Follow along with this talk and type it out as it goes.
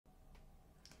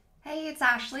Hey, it's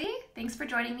Ashley. Thanks for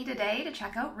joining me today to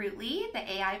check out Rootly,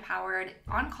 the AI-powered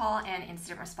on-call and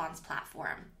incident response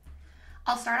platform.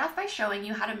 I'll start off by showing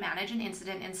you how to manage an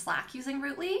incident in Slack using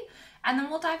Rootly, and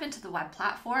then we'll dive into the web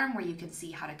platform where you can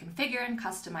see how to configure and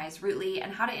customize Rootly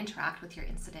and how to interact with your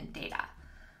incident data.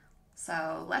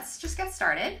 So let's just get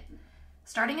started.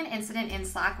 Starting an incident in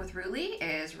Slack with Rootly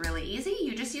is really easy.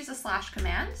 You just use a /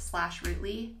 command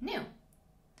 /Rootly new.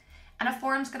 And a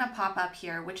form's going to pop up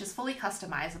here, which is fully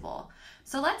customizable.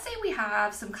 So let's say we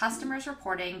have some customers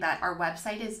reporting that our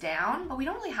website is down, but we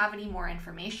don't really have any more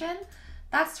information.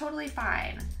 That's totally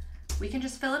fine. We can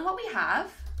just fill in what we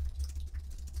have.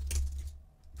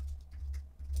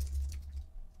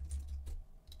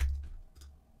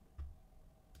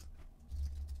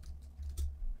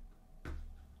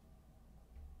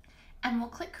 And we'll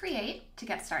click Create to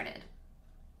get started.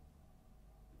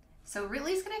 So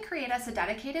Rootly's going to create us a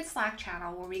dedicated Slack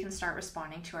channel where we can start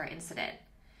responding to our incident.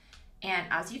 And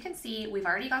as you can see, we've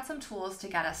already got some tools to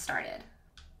get us started.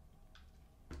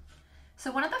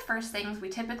 So one of the first things we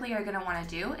typically are going to want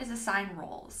to do is assign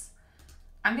roles.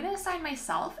 I'm going to assign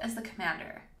myself as the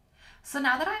commander. So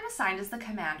now that I'm assigned as the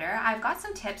commander, I've got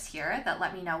some tips here that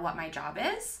let me know what my job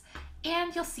is.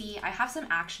 And you'll see I have some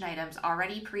action items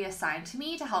already pre-assigned to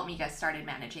me to help me get started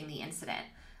managing the incident,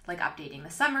 like updating the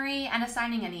summary and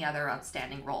assigning any other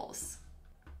outstanding roles.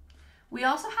 We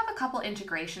also have a couple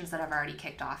integrations that I've already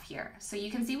kicked off here. So you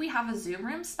can see we have a Zoom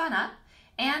room spun up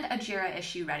and a Jira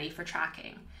issue ready for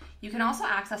tracking. You can also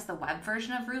access the web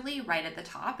version of Rootly right at the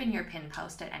top in your pin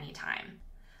post at any time.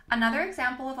 Another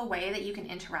example of a way that you can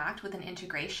interact with an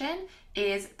integration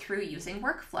is through using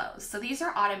workflows. So these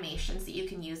are automations that you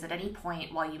can use at any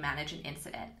point while you manage an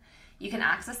incident. You can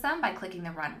access them by clicking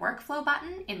the Run Workflow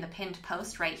button in the pinned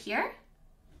post right here,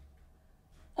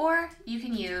 or you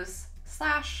can use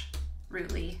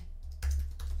 /Rootly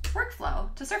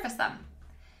workflow to surface them.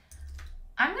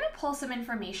 I'm going to pull some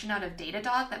information out of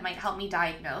Datadog that might help me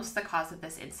diagnose the cause of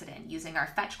this incident using our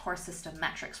Fetch Core System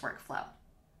Metrics workflow.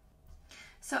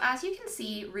 So as you can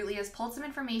see, Rootly has pulled some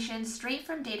information straight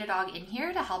from Datadog in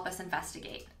here to help us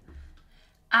investigate.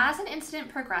 As an incident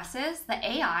progresses, the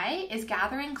AI is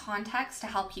gathering context to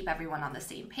help keep everyone on the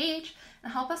same page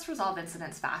and help us resolve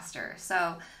incidents faster.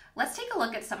 So let's take a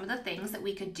look at some of the things that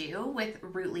we could do with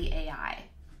Rootly AI.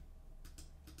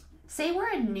 Say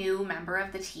we're a new member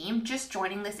of the team just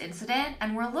joining this incident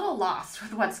and we're a little lost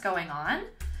with what's going on.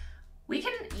 We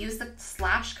can use the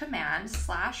 / command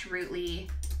 /Rootly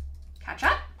catch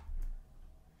up,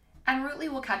 and Rootly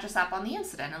will catch us up on the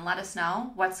incident and let us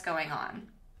know what's going on.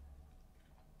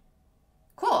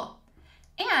 Cool.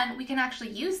 And we can actually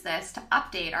use this to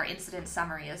update our incident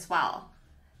summary as well.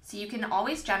 So you can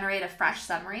always generate a fresh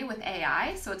summary with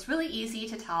AI, so it's really easy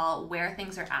to tell where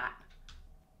things are at.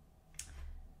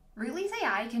 Rootly's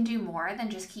AI can do more than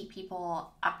just keep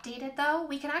people updated though.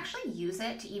 We can actually use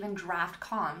it to even draft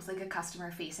comms like a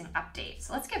customer-facing update.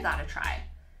 So let's give that a try.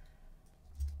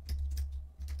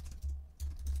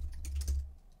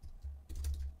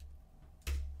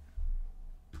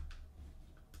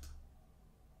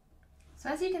 So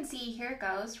as you can see, here it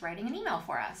goes, writing an email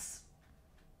for us.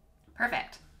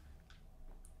 Perfect.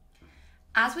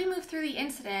 As we move through the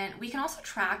incident, we can also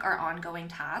track our ongoing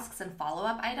tasks and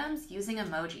follow-up items using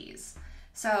emojis.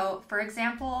 So for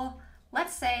example,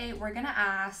 let's say we're gonna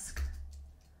ask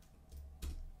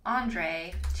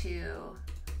Andre to,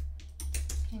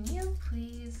 can you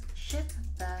please ship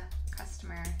the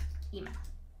customer email?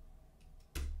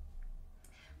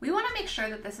 We want to make sure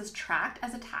that this is tracked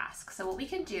as a task. So what we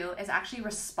can do is actually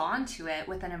respond to it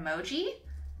with an emoji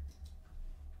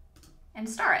and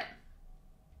star it.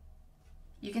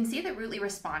 You can see that Rootly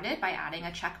responded by adding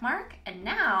a check mark. And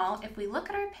now if we look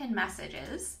at our pin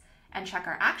messages and check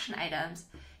our action items,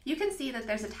 you can see that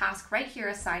there's a task right here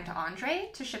assigned to Andre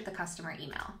to ship the customer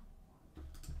email.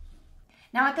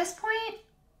 Now at this point,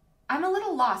 I'm a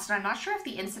little lost and I'm not sure if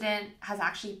the incident has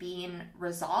actually been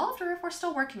resolved or if we're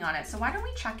still working on it. So why don't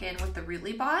we check in with the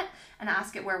Rootly bot and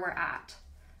ask it where we're at.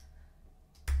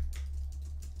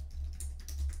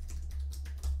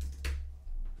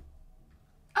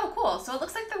 Oh, cool. So it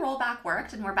looks like the rollback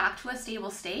worked and we're back to a stable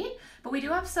state, but we do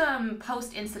have some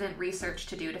post-incident research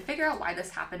to do to figure out why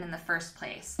this happened in the first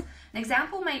place. An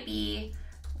example might be,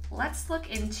 let's look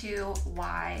into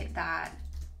why that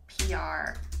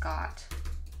PR got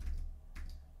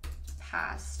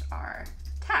past our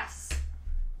tests.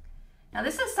 Now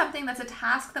this is something that's a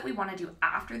task that we want to do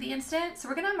after the incident, so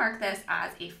we're going to mark this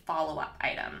as a follow-up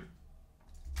item.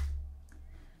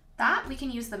 That we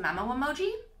can use the memo emoji,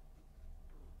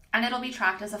 and it'll be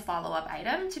tracked as a follow-up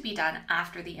item to be done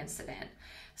after the incident.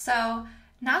 So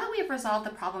Now that we've resolved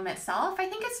the problem itself, I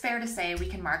think it's fair to say we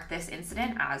can mark this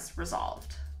incident as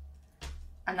resolved.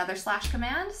 Another slash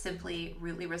command, simply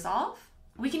rootly resolve.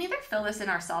 We can either fill this in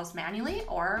ourselves manually,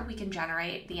 or we can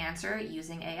generate the answer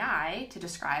using AI to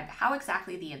describe how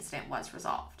exactly the incident was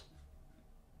resolved.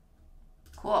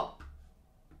 Cool.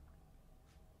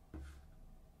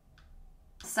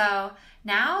 So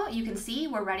now you can see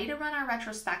we're ready to run our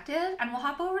retrospective, and we'll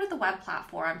hop over to the web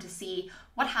platform to see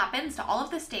what happens to all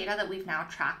of this data that we've now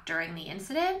tracked during the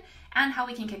incident and how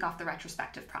we can kick off the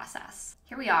retrospective process.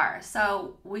 Here we are.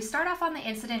 So we start off on the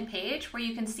incident page where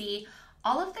you can see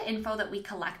all of the info that we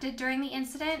collected during the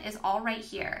incident is all right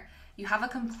here. You have a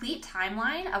complete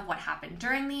timeline of what happened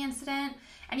during the incident,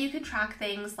 and you can track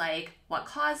things like what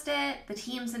caused it, the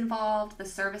teams involved, the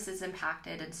services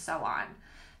impacted, and so on.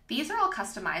 These are all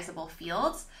customizable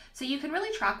fields, so you can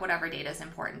really track whatever data is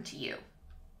important to you.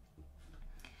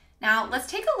 Now, let's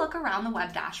take a look around the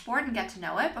web dashboard and get to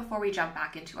know it before we jump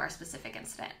back into our specific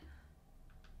incident.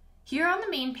 Here on the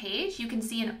main page, you can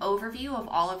see an overview of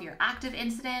all of your active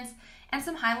incidents and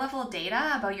some high-level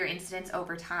data about your incidents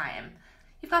over time.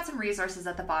 You've got some resources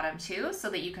at the bottom too, so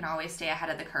that you can always stay ahead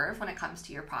of the curve when it comes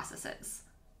to your processes.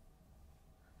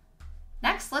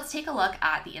 Next, let's take a look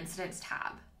at the Incidents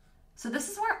tab. So this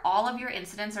is where all of your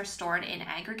incidents are stored in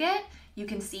aggregate. You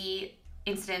can see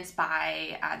incidents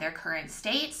by their current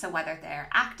state, so whether they're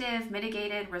active,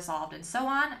 mitigated, resolved, and so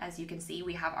on. As you can see,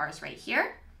 we have ours right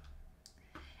here.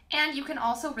 And you can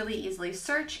also really easily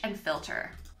search and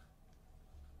filter.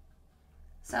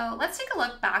 So let's take a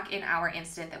look back in our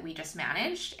incident that we just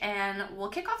managed, and we'll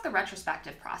kick off the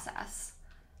retrospective process.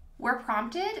 We're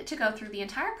prompted to go through the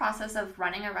entire process of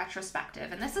running a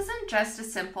retrospective, and this isn't just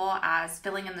as simple as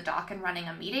filling in the doc and running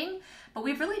a meeting, but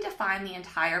we've really defined the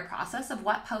entire process of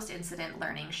what post-incident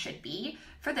learning should be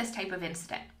for this type of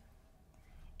incident.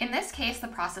 In this case, the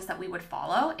process that we would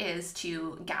follow is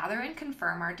to gather and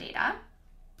confirm our data,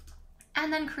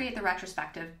 and then create the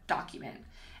retrospective document.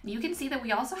 And you can see that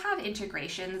we also have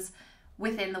integrations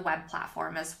within the web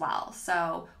platform as well.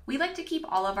 So we like to keep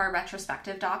all of our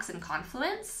retrospective docs in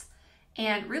Confluence,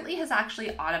 and Rootly has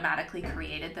actually automatically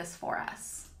created this for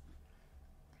us.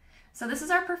 So this is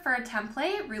our preferred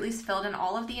template. Rootly's filled in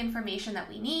all of the information that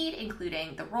we need,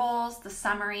 including the roles, the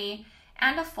summary,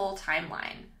 and a full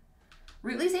timeline.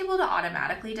 Rootly's able to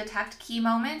automatically detect key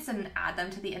moments and add them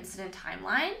to the incident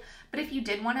timeline, but if you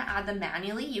did want to add them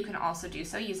manually, you can also do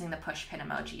so using the push pin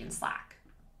emoji in Slack.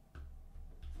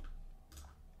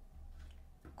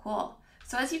 Cool.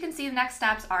 So as you can see, the next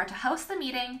steps are to host the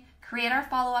meeting, create our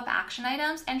follow-up action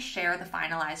items, and share the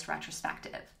finalized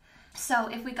retrospective. So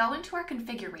if we go into our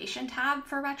configuration tab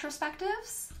for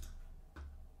retrospectives,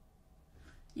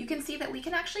 you can see that we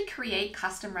can actually create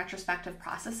custom retrospective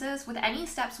processes with any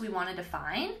steps we want to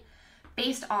define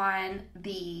based on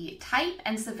the type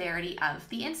and severity of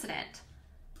the incident.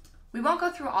 We won't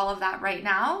go through all of that right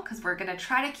now because we're going to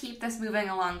try to keep this moving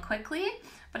along quickly,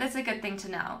 but it's a good thing to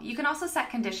know. You can also set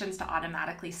conditions to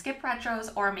automatically skip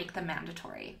retros or make them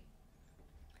mandatory.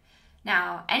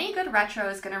 Now, any good retro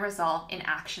is going to result in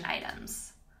action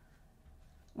items.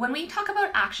 When we talk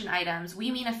about action items,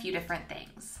 we mean a few different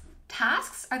things.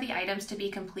 Tasks are the items to be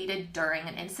completed during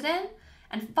an incident,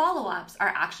 and follow-ups are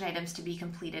action items to be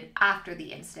completed after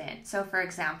the incident. So for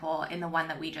example, in the one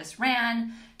that we just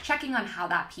ran, checking on how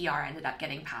that PR ended up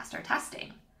getting past our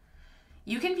testing.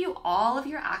 You can view all of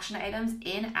your action items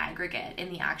in aggregate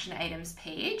in the action items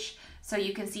page. So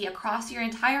you can see across your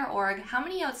entire org how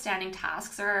many outstanding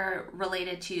tasks are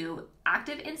related to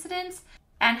active incidents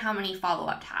and how many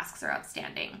follow-up tasks are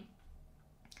outstanding.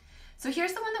 So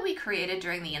here's the one that we created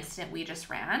during the incident we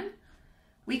just ran.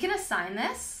 We can assign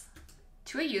this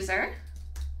to a user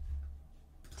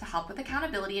to help with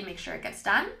accountability and make sure it gets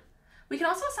done. We can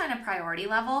also assign a priority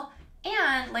level,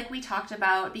 and like we talked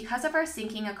about, because of our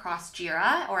syncing across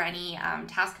Jira or any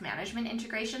task management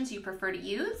integrations you prefer to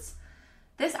use,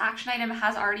 this action item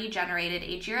has already generated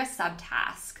a Jira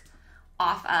subtask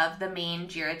off of the main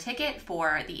Jira ticket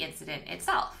for the incident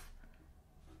itself.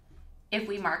 If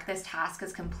we mark this task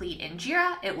as complete in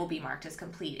Jira, it will be marked as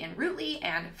complete in Rootly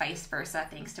and vice versa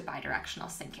thanks to bidirectional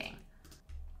syncing.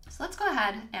 So let's go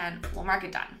ahead and we'll mark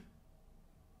it done.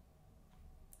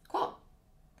 Cool.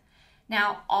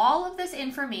 Now, all of this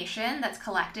information that's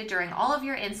collected during all of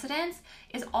your incidents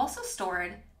is also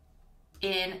stored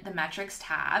in the Metrics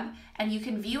tab, and you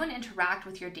can view and interact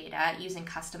with your data using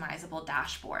customizable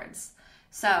dashboards.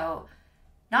 So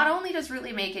not only does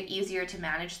Rootly make it easier to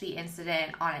manage the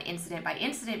incident on an incident by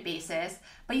incident basis,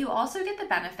 but you also get the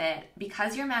benefit,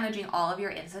 because you're managing all of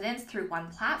your incidents through one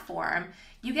platform,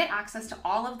 you get access to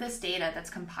all of this data that's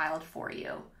compiled for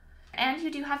you. And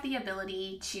you do have the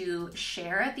ability to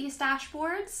share these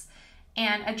dashboards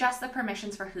and adjust the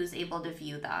permissions for who's able to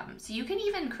view them. So you can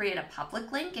even create a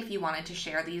public link if you wanted to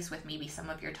share these with maybe some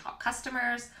of your top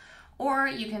customers, or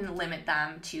you can limit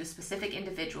them to specific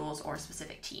individuals or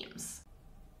specific teams.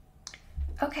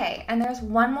 Okay, and there's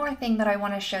one more thing that I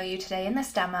want to show you today in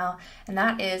this demo, and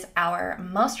that is our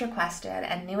most requested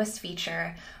and newest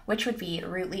feature, which would be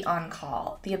Rootly On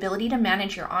Call, the ability to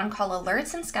manage your on-call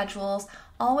alerts and schedules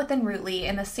all within Rootly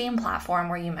in the same platform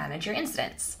where you manage your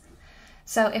incidents.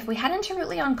 So if we head into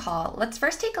Rootly On Call, let's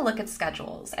first take a look at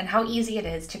schedules and how easy it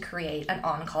is to create an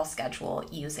on-call schedule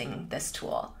using this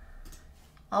tool.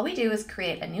 All we do is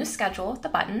create a new schedule with the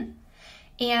button.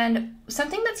 And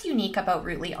something that's unique about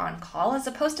Rootly On Call, as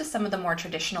opposed to some of the more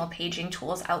traditional paging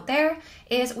tools out there,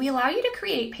 is we allow you to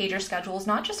create pager schedules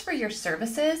not just for your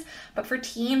services, but for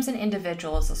teams and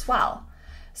individuals as well.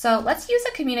 So let's use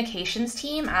a communications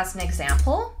team as an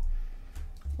example.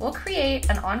 We'll create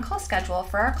an on-call schedule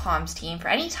for our comms team for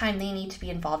any time they need to be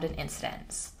involved in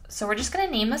incidents. So we're just going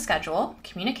to name the schedule.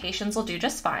 Communications will do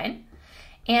just fine.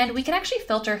 And we can actually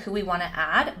filter who we want to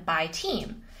add by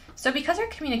team. So because our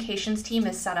communications team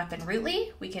is set up in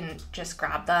Rootly, we can just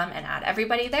grab them and add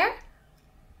everybody there.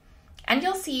 And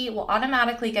you'll see we'll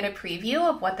automatically get a preview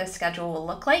of what this schedule will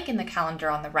look like in the calendar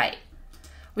on the right.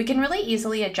 We can really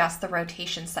easily adjust the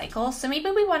rotation cycle, so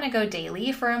maybe we want to go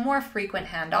daily for a more frequent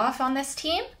handoff on this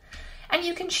team, and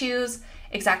you can choose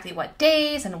exactly what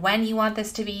days and when you want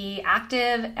this to be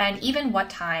active, and even what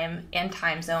time and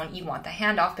time zone you want the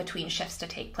handoff between shifts to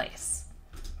take place.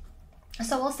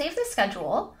 So we'll save the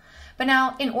schedule, but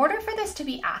now in order for this to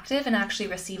be active and actually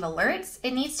receive alerts,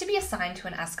 it needs to be assigned to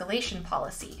an escalation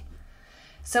policy.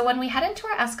 So when we head into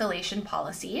our escalation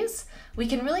policies, we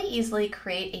can really easily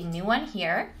create a new one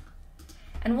here,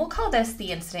 and we'll call this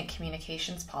the incident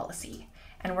communications policy.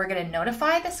 And we're going to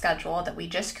notify the schedule that we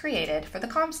just created for the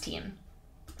comms team.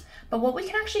 But what we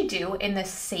can actually do in this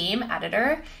same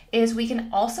editor is we can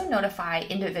also notify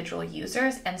individual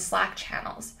users and Slack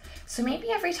channels. So maybe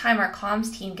every time our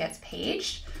comms team gets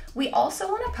paged, we also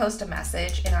want to post a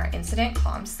message in our incident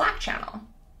comms Slack channel.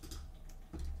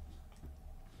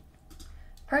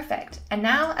 Perfect. And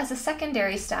now as a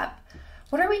secondary step,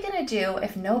 what are we going to do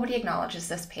if nobody acknowledges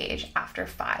this page after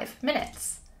 5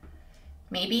 minutes?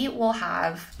 Maybe we'll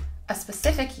have a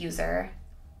specific user,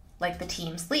 like the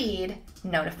team's lead,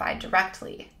 notified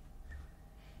directly.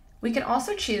 We can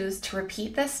also choose to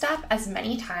repeat this step as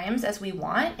many times as we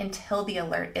want until the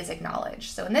alert is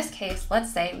acknowledged. So in this case,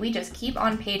 let's say we just keep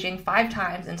on paging 5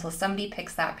 times until somebody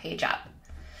picks that page up.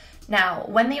 Now,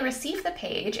 when they receive the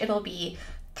page, it'll be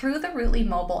through the Rootly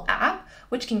mobile app,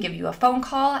 which can give you a phone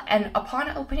call, and upon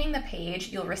opening the page,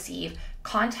 you'll receive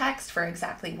context for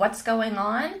exactly what's going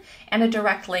on and a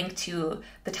direct link to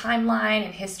the timeline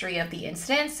and history of the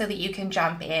incident so that you can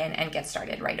jump in and get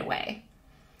started right away.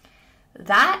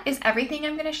 That is everything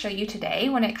I'm going to show you today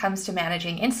when it comes to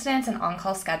managing incidents and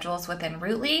on-call schedules within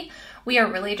Rootly. We are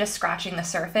really just scratching the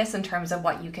surface in terms of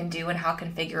what you can do and how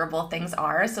configurable things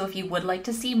are. So if you would like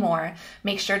to see more,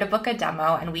 make sure to book a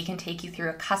demo and we can take you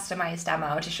through a customized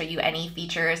demo to show you any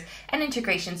features and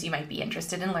integrations you might be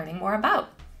interested in learning more about.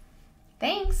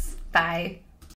 Thanks. Bye.